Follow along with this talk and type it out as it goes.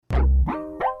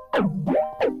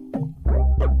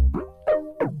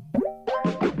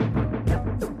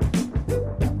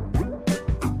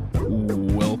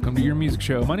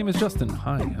Music Show. My name is Justin.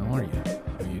 Hi, how are you?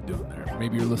 How are you doing there?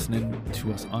 Maybe you're listening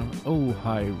to us on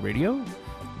Ojai Radio.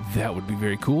 That would be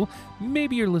very cool.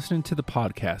 Maybe you're listening to the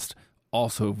podcast.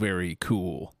 Also very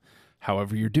cool.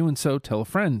 However you're doing so, tell a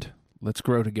friend. Let's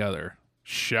grow together,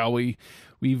 shall we?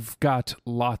 We've got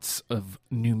lots of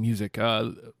new music.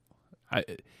 A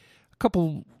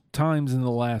couple times in the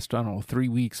last, 3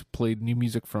 weeks, played new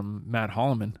music from Matt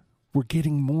Holloman. We're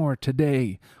getting more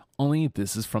today. Only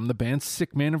this is from the band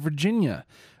Sick Man of Virginia.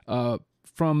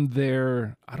 From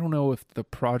their, I don't know if the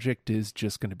project is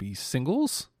just going to be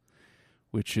singles,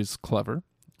 which is clever,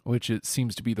 which it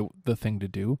seems to be the thing to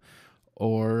do,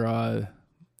 or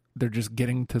they're just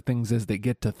getting to things as they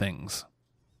get to things.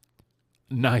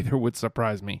 Neither would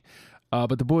surprise me.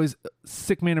 But the boys,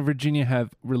 Sick Man of Virginia,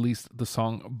 have released the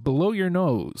song Blow Your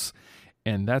Nose,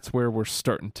 and that's where we're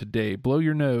starting today. Blow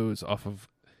Your Nose off of,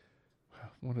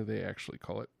 what do they actually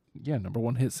call it? Yeah, number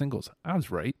one hit singles. I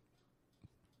was right.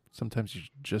 Sometimes you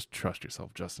just trust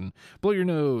yourself, Justin. Blow Your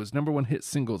Nose, number one hit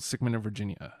singles, Sick Man of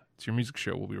Virginia. It's your music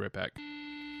show. We'll be right back.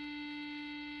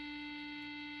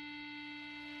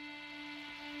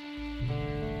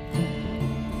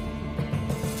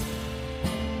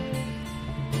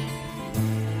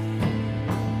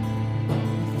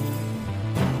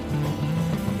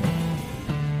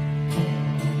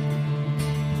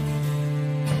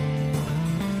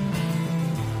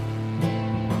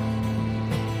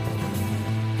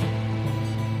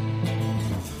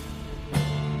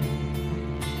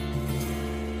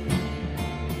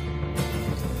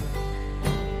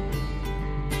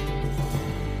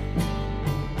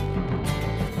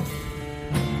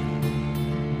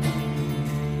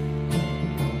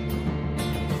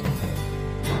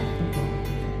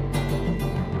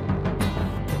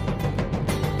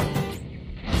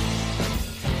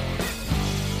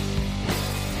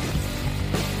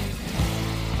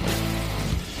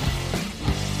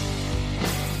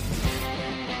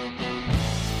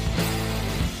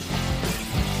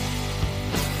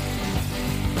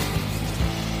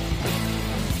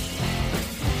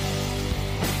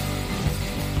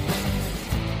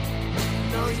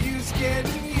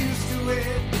 Getting used to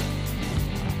it.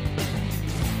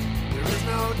 There is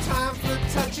no time for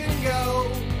touch and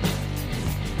go.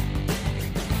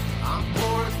 I'm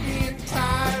bored of being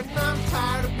tired, and I'm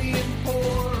tired of being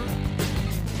poor.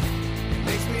 It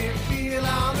makes me feel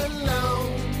all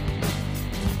alone.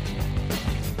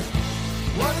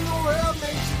 What in the world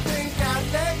makes you think I'd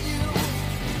let you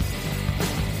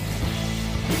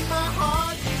beat my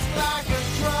heart just like a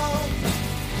drum?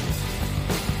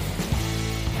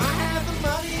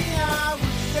 Money I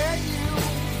would bet you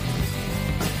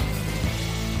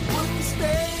wouldn't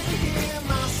stay to hear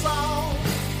my song.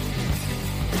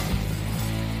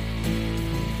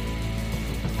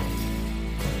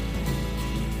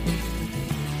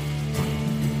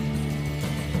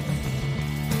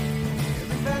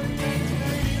 Everybody needs to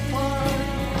be part.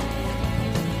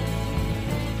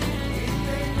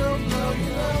 Anything go blow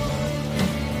you up.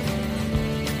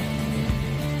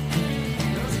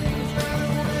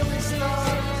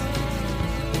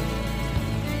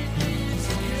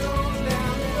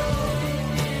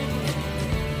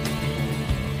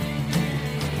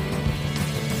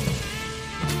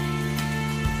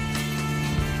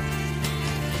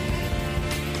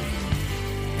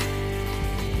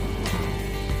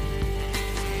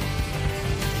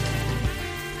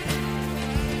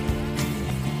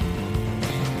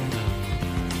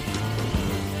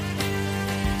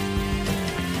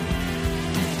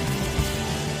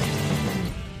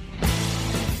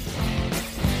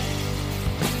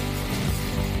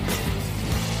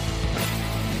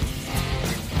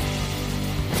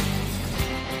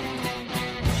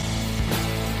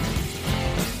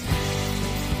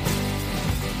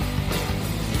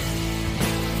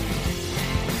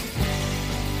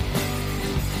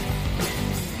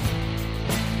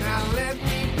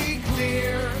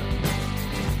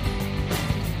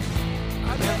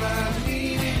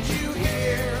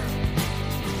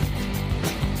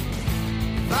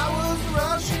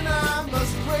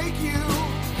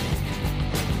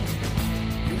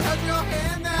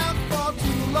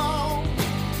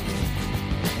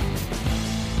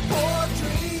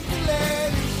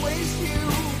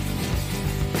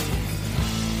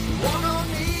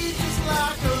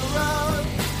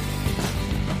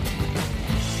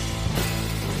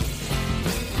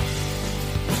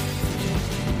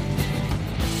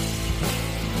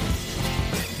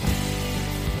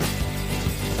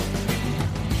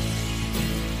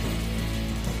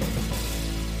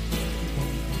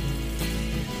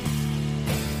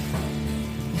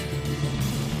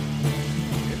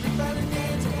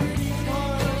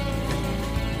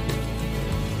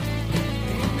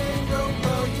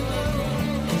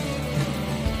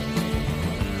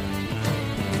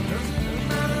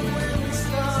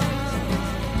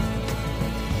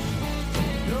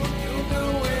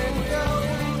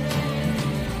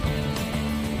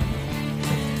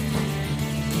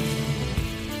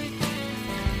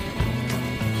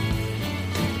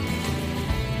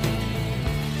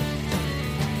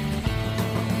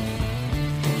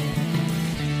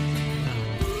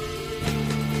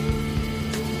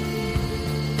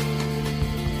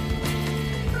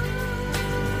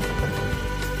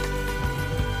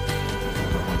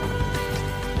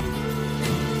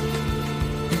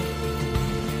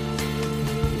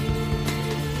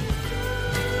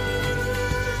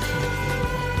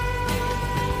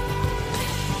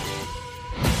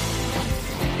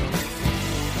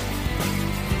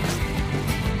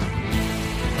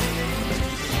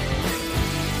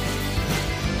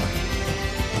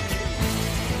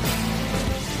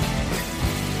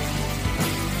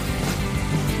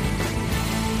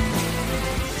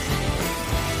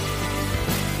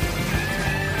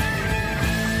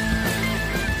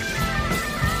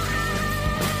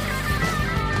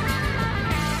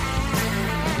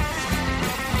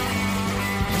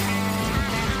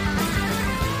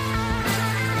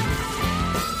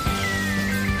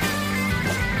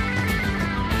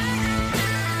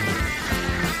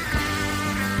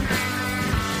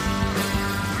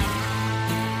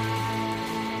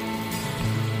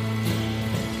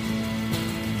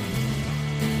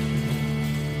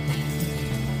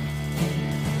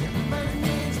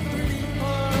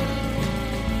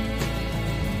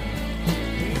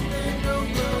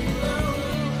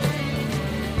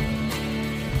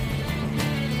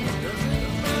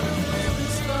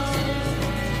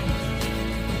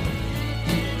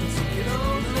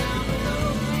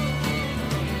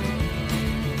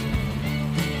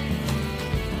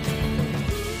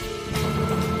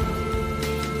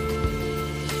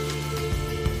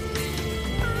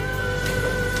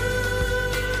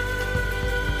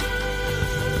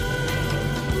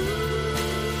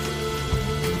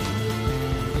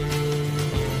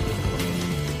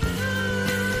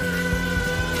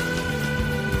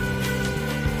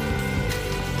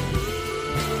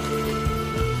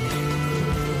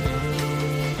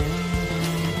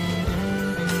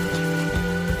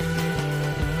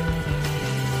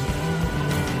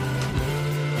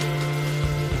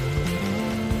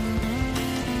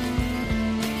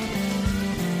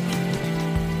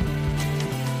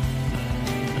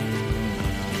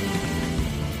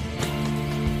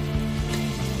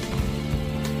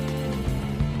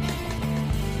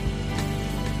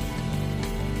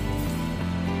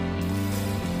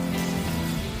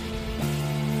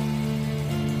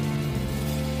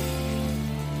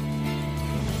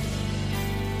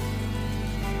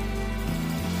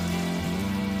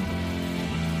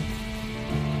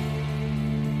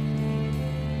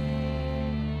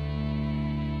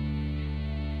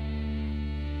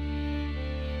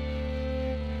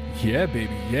 Yeah,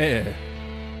 baby, yeah.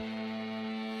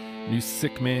 New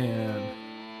Sick Man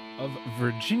of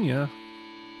Virginia.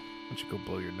 Why don't you go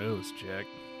blow your nose, Jack?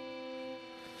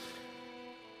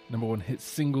 Number one hit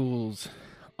singles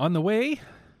on the way.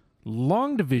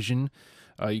 Long Division.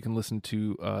 You can listen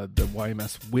to the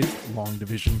YMS with Long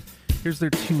Division. Here's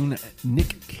their tune,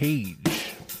 Nick Cage.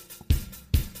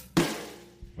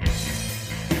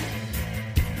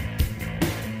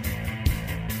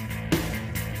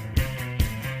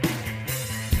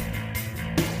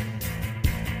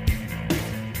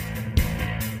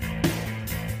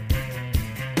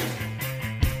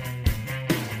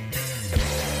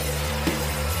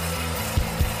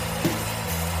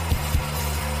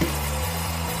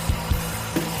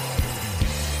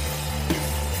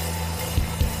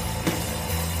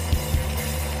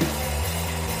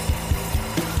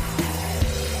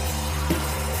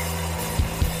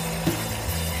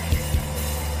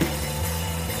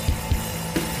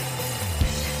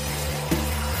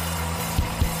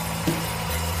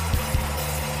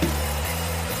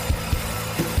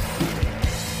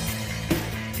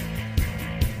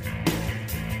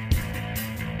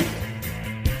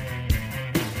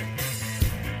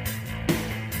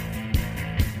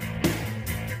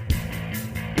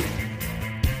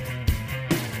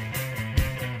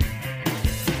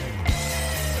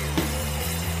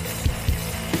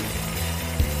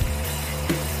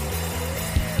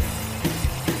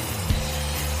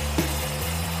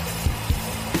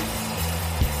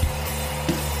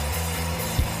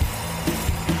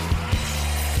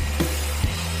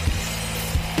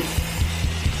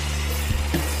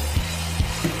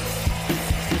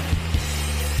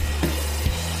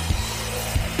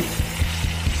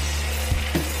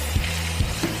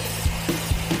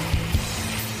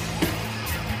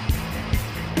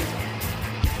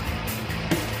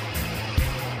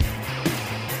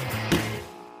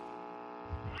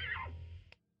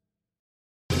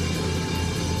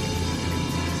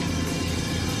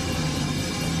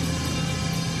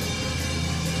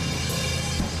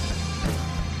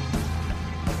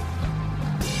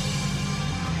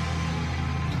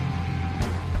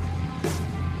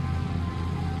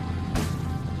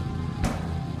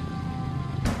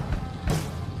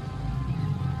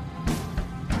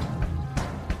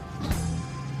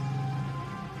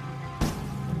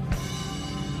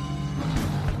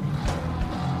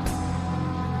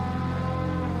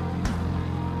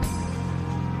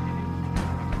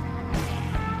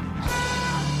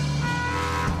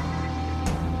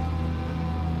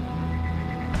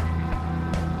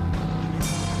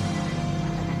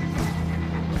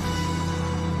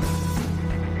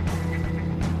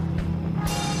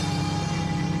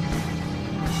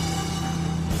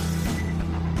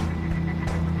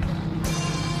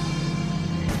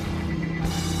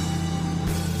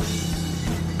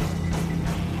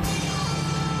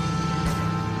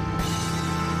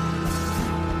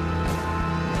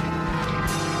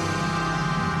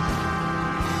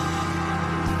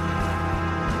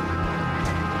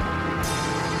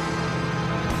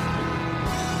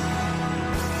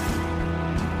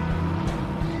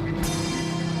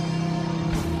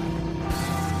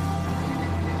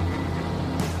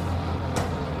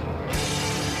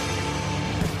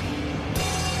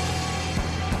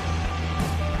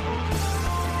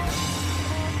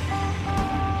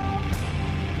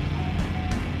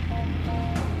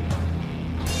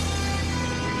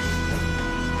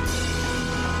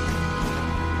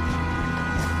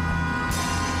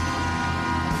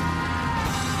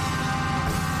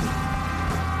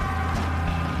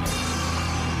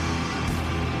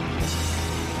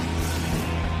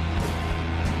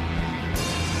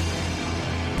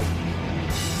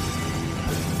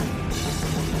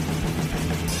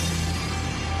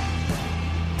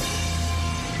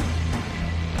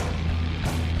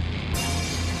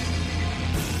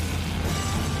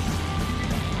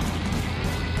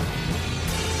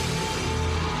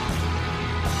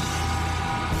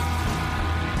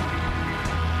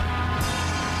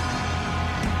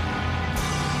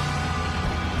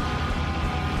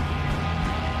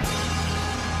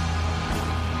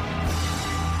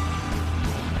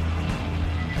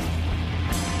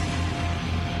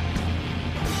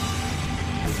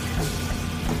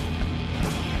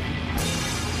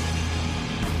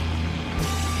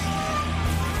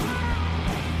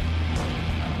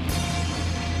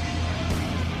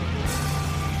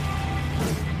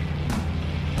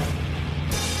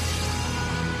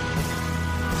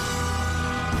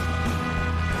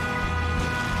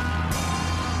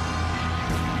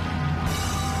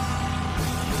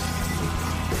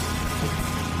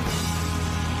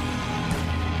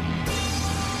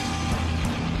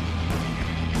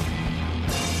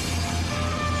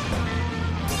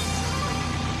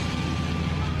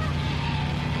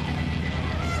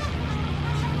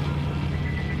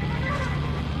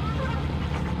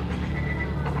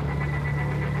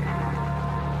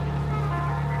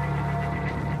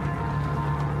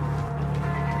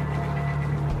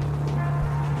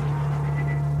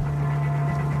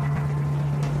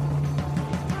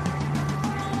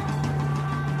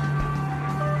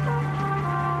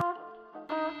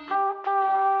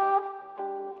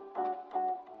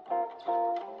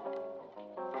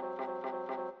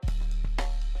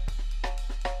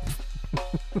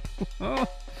 Oh,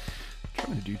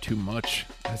 trying to do too much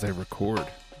as I record.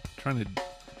 Trying to,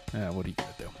 what are you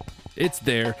gonna do? It's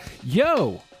there.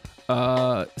 Yo,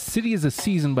 City is a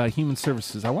Season by Human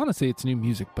Services. I want to say it's new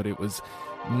music, but it was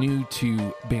new to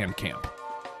Bandcamp.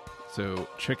 So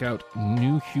check out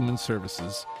New Human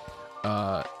Services.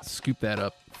 Scoop that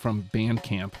up from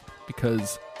Bandcamp,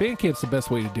 because Bandcamp's the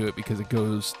best way to do it because it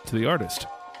goes to the artist,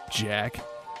 Jack.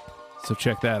 So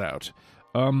check that out.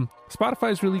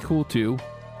 Spotify's really cool too,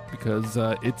 because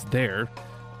it's there,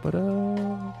 but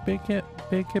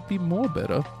Bandcamp be more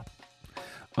better.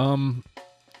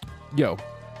 Yo,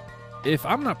 if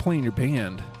I'm not playing your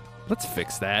band, let's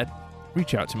fix that.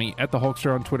 Reach out to me at the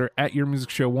Hulkster on Twitter, at Your Music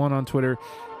Show 1 on Twitter,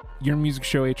 Your Music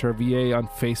Show HRVA on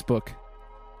Facebook.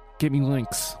 Get me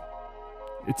links.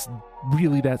 It's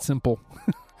really that simple.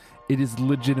 It is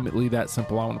legitimately that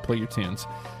simple. I want to play your tunes.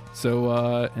 So,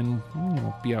 and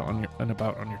be out on and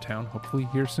about on your town, hopefully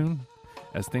here soon,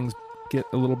 as things get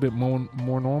a little bit more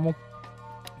normal.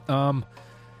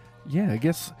 Yeah, I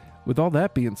guess with all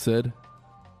that being said,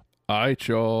 alright,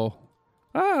 y'all.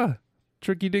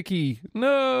 Tricky Dicky.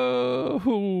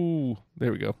 No!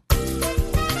 There we go.